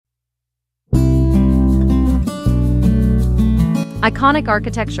Iconic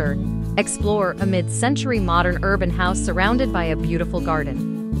architecture. Explore a mid-century modern urban house surrounded by a beautiful garden.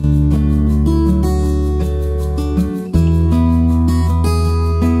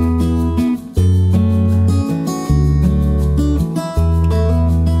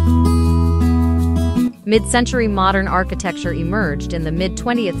 Mid-century modern architecture emerged in the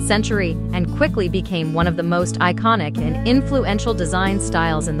mid-20th century and quickly became one of the most iconic and influential design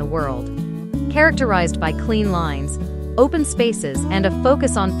styles in the world. Characterized by clean lines, open spaces, and a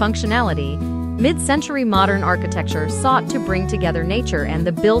focus on functionality, mid-century modern architecture sought to bring together nature and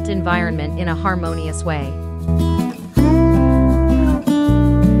the built environment in a harmonious way.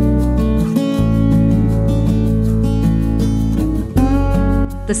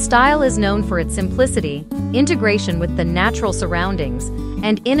 The style is known for its simplicity, integration with the natural surroundings,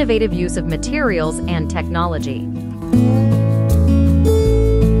 and innovative use of materials and technology.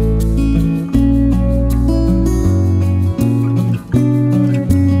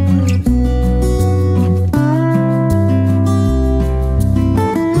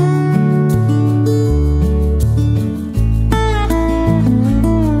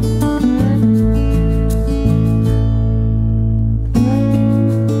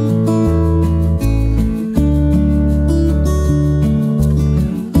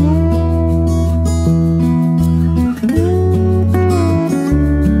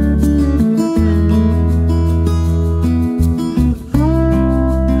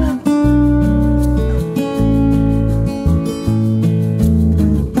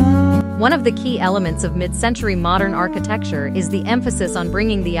 One of the key elements of mid-century modern architecture is the emphasis on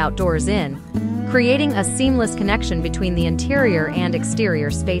bringing the outdoors in, creating a seamless connection between the interior and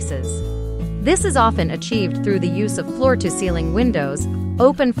exterior spaces. This is often achieved through the use of floor-to-ceiling windows,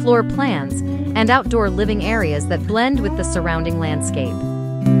 open floor plans, and outdoor living areas that blend with the surrounding landscape.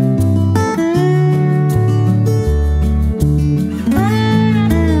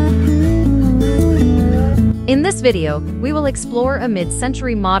 In this video, we will explore a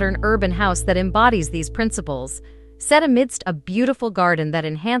mid-century modern urban house that embodies these principles, set amidst a beautiful garden that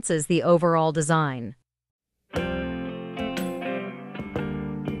enhances the overall design.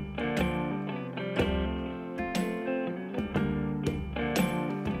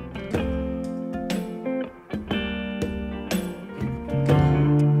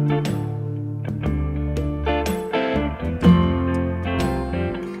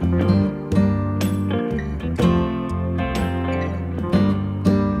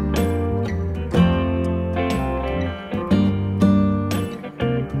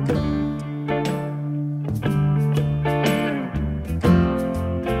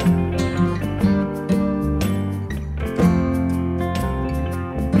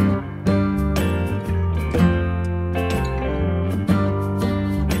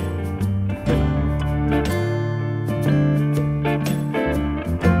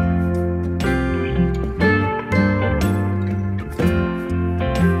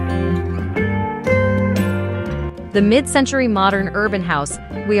 The mid-century modern urban house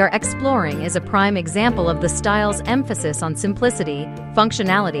we are exploring is a prime example of the style's emphasis on simplicity,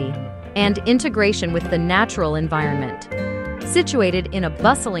 functionality, and integration with the natural environment. Situated in a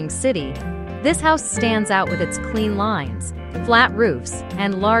bustling city, this house stands out with its clean lines, flat roofs,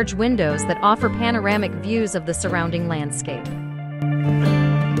 and large windows that offer panoramic views of the surrounding landscape.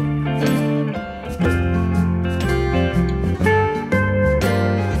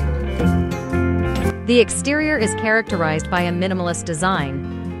 The exterior is characterized by a minimalist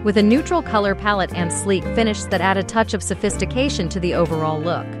design, with a neutral color palette and sleek finish that add a touch of sophistication to the overall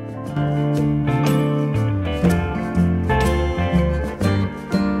look.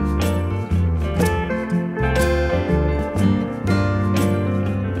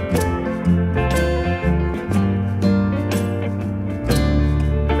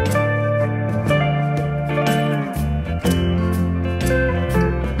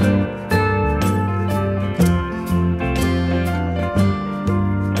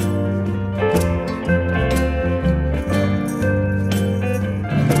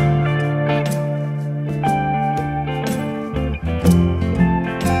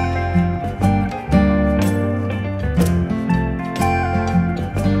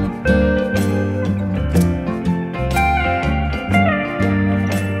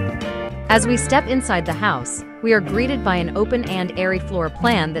 As we step inside the house, we are greeted by an open and airy floor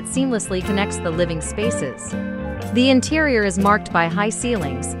plan that seamlessly connects the living spaces. The interior is marked by high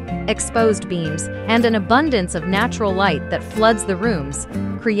ceilings, exposed beams, and an abundance of natural light that floods the rooms,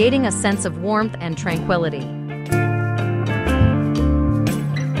 creating a sense of warmth and tranquility.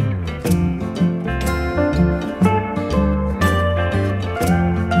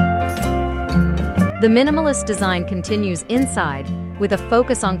 The minimalist design continues inside, with a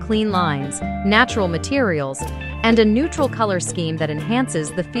focus on clean lines, natural materials, and a neutral color scheme that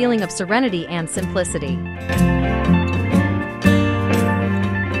enhances the feeling of serenity and simplicity.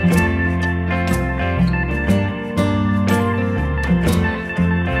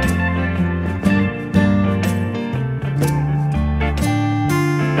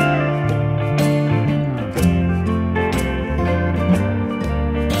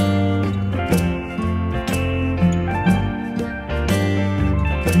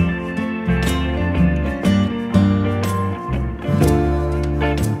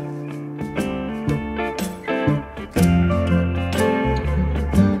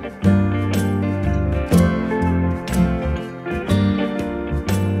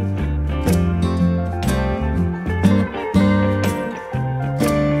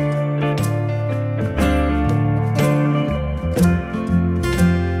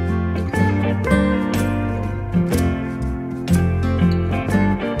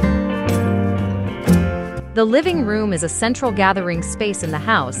 The living room is a central gathering space in the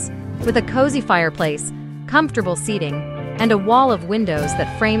house, with a cozy fireplace, comfortable seating, and a wall of windows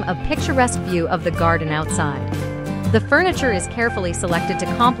that frame a picturesque view of the garden outside. The furniture is carefully selected to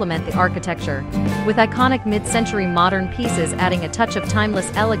complement the architecture, with iconic mid-century modern pieces adding a touch of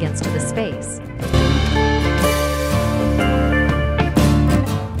timeless elegance to the space.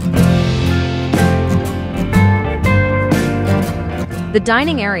 The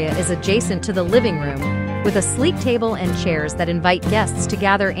dining area is adjacent to the living room, with a sleek table and chairs that invite guests to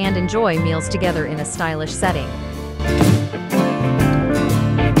gather and enjoy meals together in a stylish setting.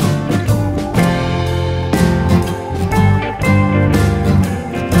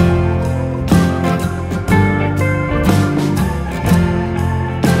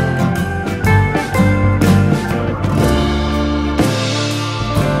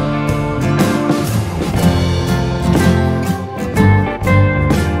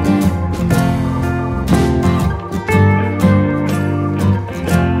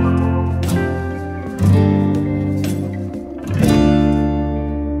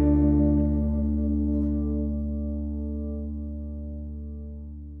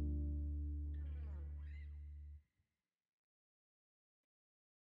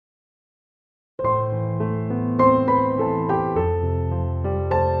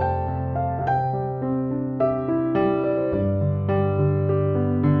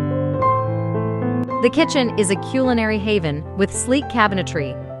 The kitchen is a culinary haven with sleek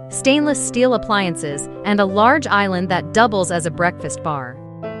cabinetry, stainless steel appliances, and a large island that doubles as a breakfast bar.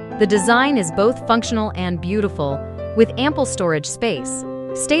 The design is both functional and beautiful, with ample storage space,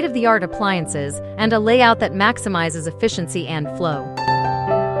 state-of-the-art appliances, and a layout that maximizes efficiency and flow.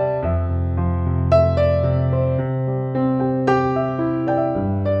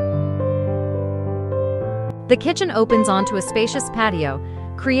 The kitchen opens onto a spacious patio,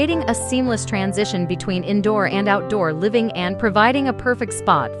 creating a seamless transition between indoor and outdoor living and providing a perfect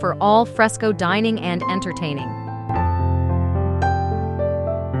spot for al fresco dining and entertaining.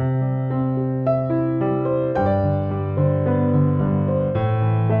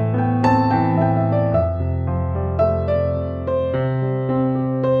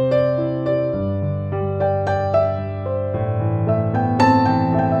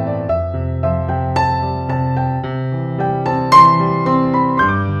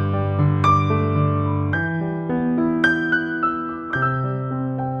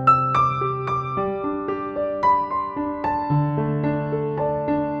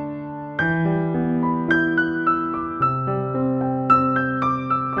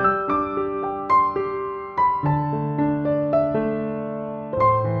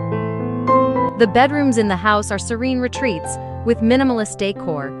 The bedrooms in the house are serene retreats with minimalist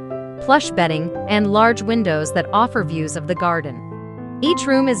decor, plush bedding, and large windows that offer views of the garden. Each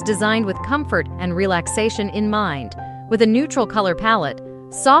room is designed with comfort and relaxation in mind, with a neutral color palette,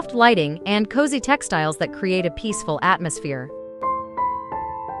 soft lighting, and cozy textiles that create a peaceful atmosphere.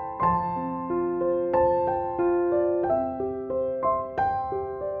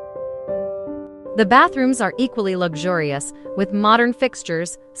 The bathrooms are equally luxurious, with modern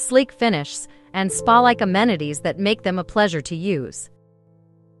fixtures, sleek finishes, and spa-like amenities that make them a pleasure to use.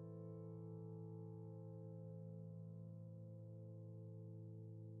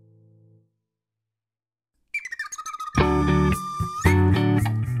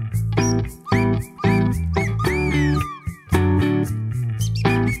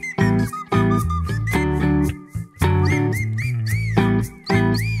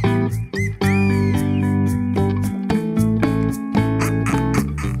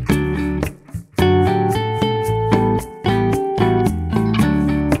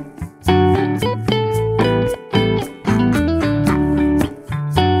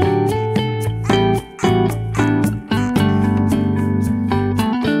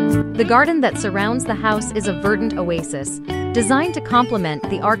 garden that surrounds the house is a verdant oasis, designed to complement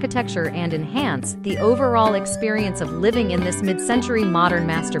the architecture and enhance the overall experience of living in this mid-century modern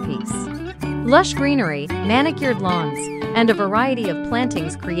masterpiece. Lush greenery, manicured lawns, and a variety of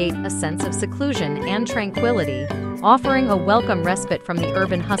plantings create a sense of seclusion and tranquility, offering a welcome respite from the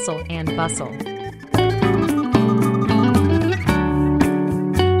urban hustle and bustle.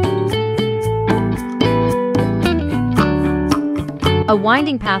 A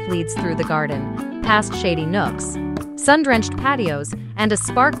winding path leads through the garden, past shady nooks, sun-drenched patios, and a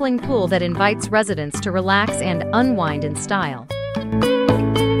sparkling pool that invites residents to relax and unwind in style.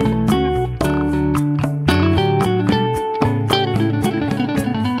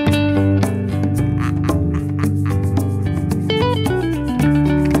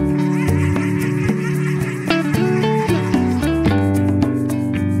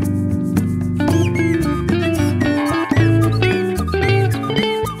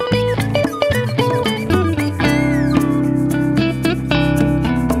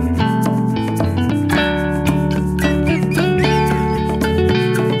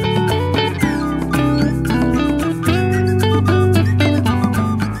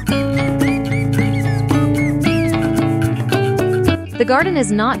 The garden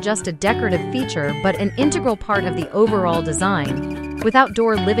is not just a decorative feature, but an integral part of the overall design, with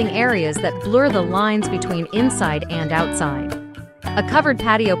outdoor living areas that blur the lines between inside and outside. A covered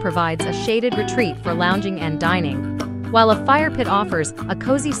patio provides a shaded retreat for lounging and dining, while a fire pit offers a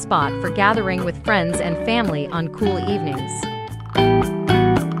cozy spot for gathering with friends and family on cool evenings.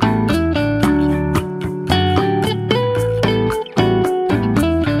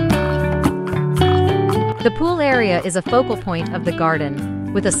 The pool area is a focal point of the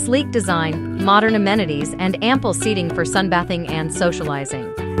garden, with a sleek design, modern amenities, and ample seating for sunbathing and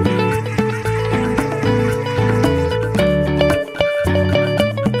socializing.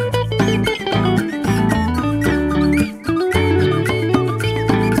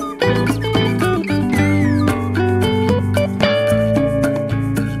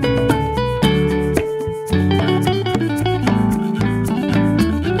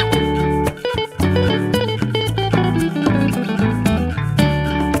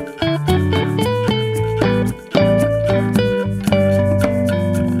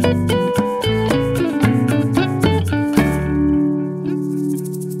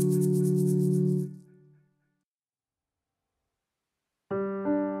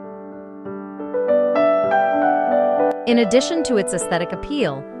 In addition to its aesthetic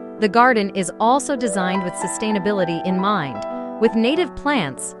appeal, the garden is also designed with sustainability in mind, with native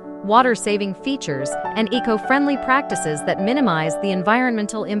plants, water-saving features, and eco-friendly practices that minimize the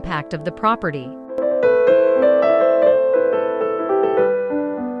environmental impact of the property.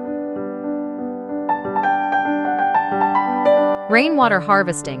 Rainwater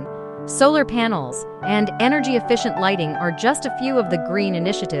harvesting, solar panels, and energy-efficient lighting are just a few of the green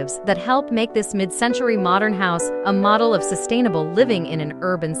initiatives that help make this mid-century modern house a model of sustainable living in an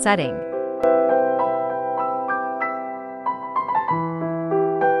urban setting.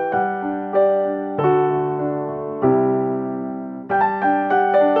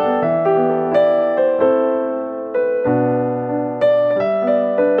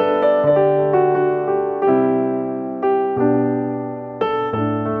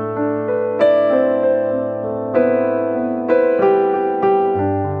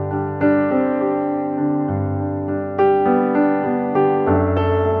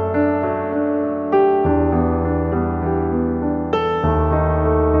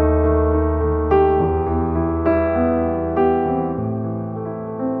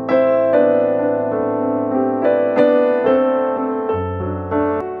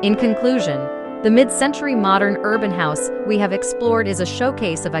 In conclusion, the mid-century modern urban house we have explored is a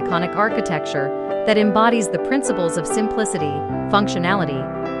showcase of iconic architecture that embodies the principles of simplicity, functionality,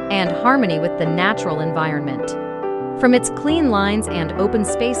 and harmony with the natural environment. From its clean lines and open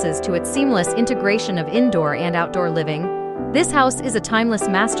spaces to its seamless integration of indoor and outdoor living, this house is a timeless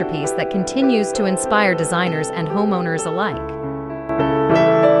masterpiece that continues to inspire designers and homeowners alike.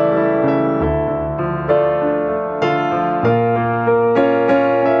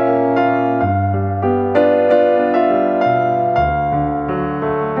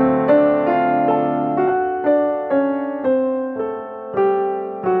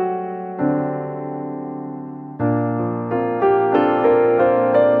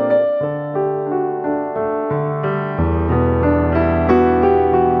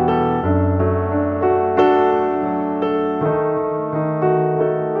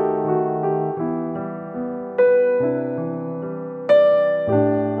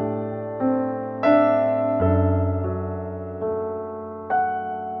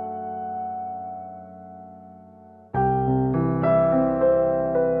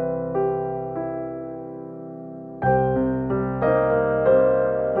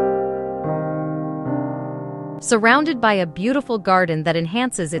 Surrounded by a beautiful garden that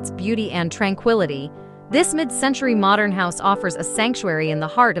enhances its beauty and tranquility, this mid-century modern house offers a sanctuary in the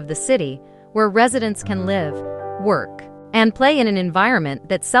heart of the city where residents can live, work, and play in an environment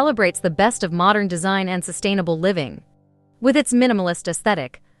that celebrates the best of modern design and sustainable living. With its minimalist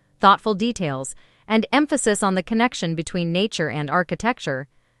aesthetic, thoughtful details, and emphasis on the connection between nature and architecture,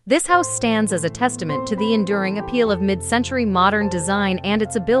 this house stands as a testament to the enduring appeal of mid-century modern design and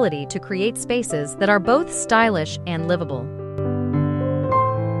its ability to create spaces that are both stylish and livable.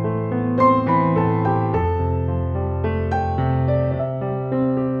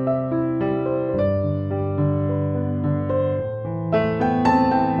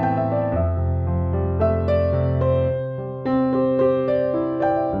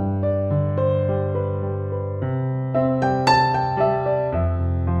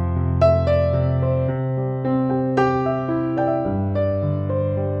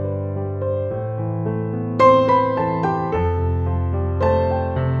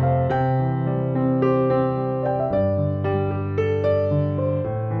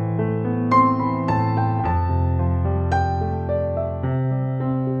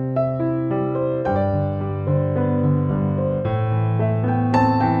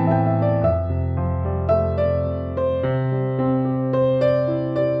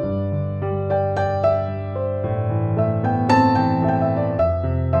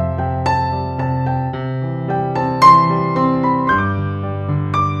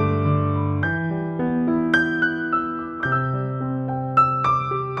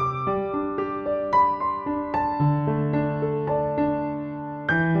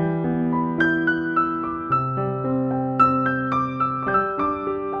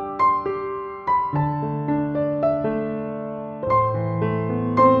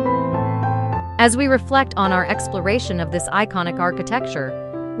 As we reflect on our exploration of this iconic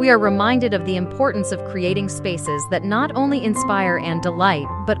architecture, we are reminded of the importance of creating spaces that not only inspire and delight,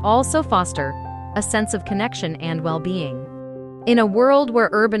 but also foster a sense of connection and well-being. In a world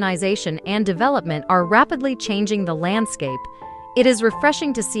where urbanization and development are rapidly changing the landscape, it is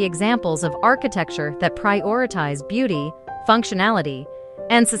refreshing to see examples of architecture that prioritize beauty, functionality,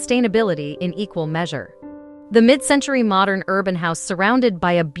 and sustainability in equal measure. The mid-century modern urban house surrounded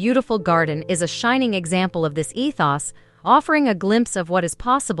by a beautiful garden is a shining example of this ethos, offering a glimpse of what is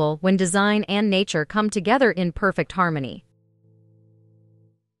possible when design and nature come together in perfect harmony.